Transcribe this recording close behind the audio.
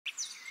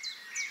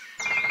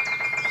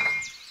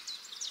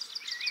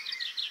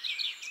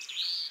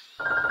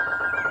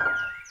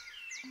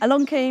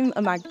Along Came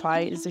a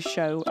Magpie is a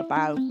show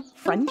about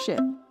friendship.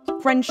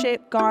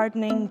 Friendship,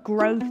 gardening,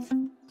 growth.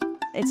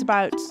 It's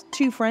about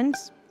two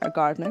friends, a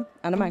gardener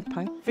and a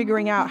magpie,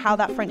 figuring out how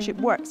that friendship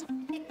works.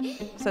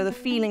 So the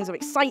feelings of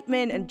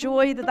excitement and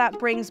joy that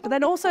brings, but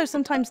then also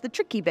sometimes the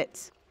tricky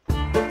bits.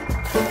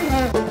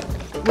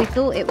 We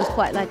thought it was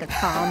quite like a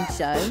calm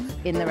show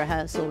in the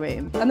rehearsal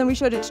room. And then we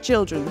showed it to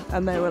children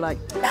and they were like,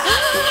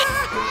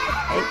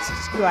 it's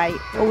just great.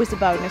 Always a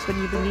bonus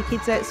when you bring your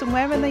kids out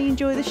somewhere and they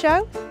enjoy the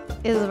show.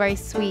 It was a very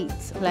sweet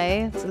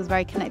play. It was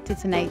very connected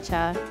to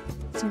nature.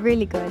 It's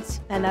really good.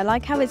 And I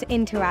like how it's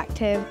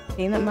interactive.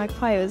 Being that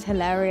magpie was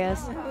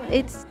hilarious.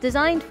 It's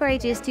designed for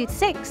ages 2 to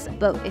 6,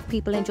 but if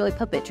people enjoy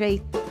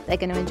puppetry, they're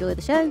going to enjoy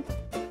the show.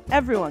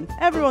 Everyone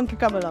can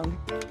come along.